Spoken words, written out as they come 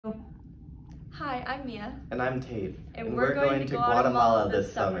Hi, I'm Mia. And I'm Tate. And we're going to Guatemala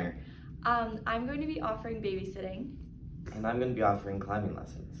this summer. I'm going to be offering babysitting. And I'm going to be offering climbing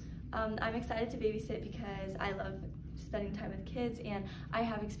lessons. I'm excited to babysit because I love spending time with kids and I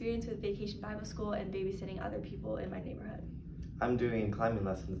have experience with Vacation Bible School and babysitting other people in my neighborhood. I'm doing climbing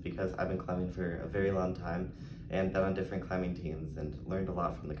lessons because I've been climbing for a very long time and been on different climbing teams and learned a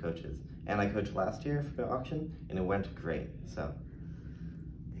lot from the coaches. And I coached last year for the auction and it went great, so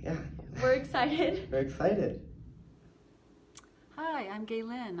yeah. We're excited. We're excited. Hi, I'm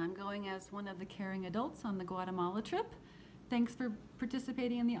Gaylin. I'm going as one of the caring adults on the Guatemala trip. Thanks for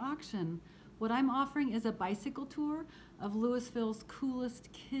participating in the auction. What I'm offering is a bicycle tour of Louisville's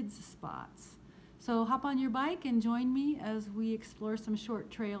coolest kids spots. So hop on your bike and join me as we explore some short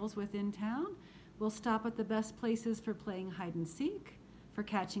trails within town. We'll stop at the best places for playing hide and seek, for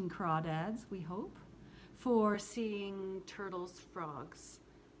catching crawdads, we hope, for seeing turtles, frogs,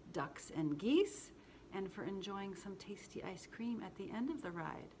 ducks, and geese, and for enjoying some tasty ice cream at the end of the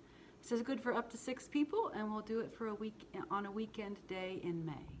ride. This is good for up to 6 people, and we'll do it for a week on a weekend day in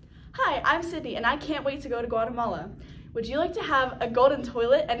May. Hi, I'm Sydney, and I can't wait to go to Guatemala. Would you like to have a golden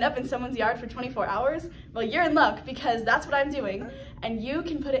toilet end up in someone's yard for 24 hours? Well, you're in luck because that's what I'm doing, and you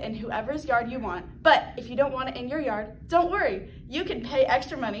can put it in whoever's yard you want. But if you don't want it in your yard, don't worry. You can pay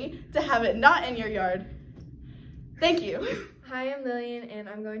extra money to have it not in your yard. Thank you. Hi, I'm Lillian, and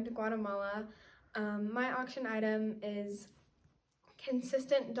I'm going to Guatemala. My auction item is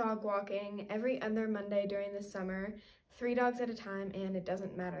consistent dog walking every other Monday during the summer, 3 dogs at a time, and it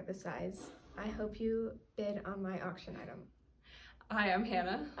doesn't matter the size. I hope you bid on my auction item. Hi, I'm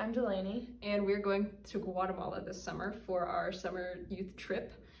Hannah. I'm Delaney. And we're going to Guatemala this summer for our summer youth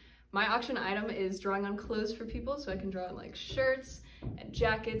trip. My auction item is drawing on clothes for people, so I can draw on like shirts and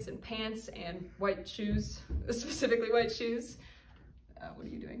jackets and pants and white shoes, specifically white shoes. What are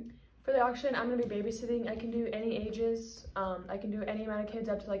you doing? For the auction, I'm going to be babysitting. I can do any ages. I can do any amount of kids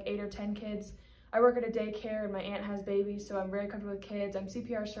up to like 8 or 10 kids. I work at a daycare and my aunt has babies, so I'm very comfortable with kids. I'm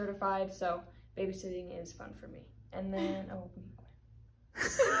CPR certified, so babysitting is fun for me. And then,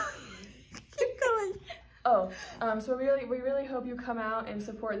 Keep going. So we really hope you come out and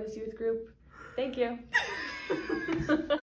support this youth group. Thank you.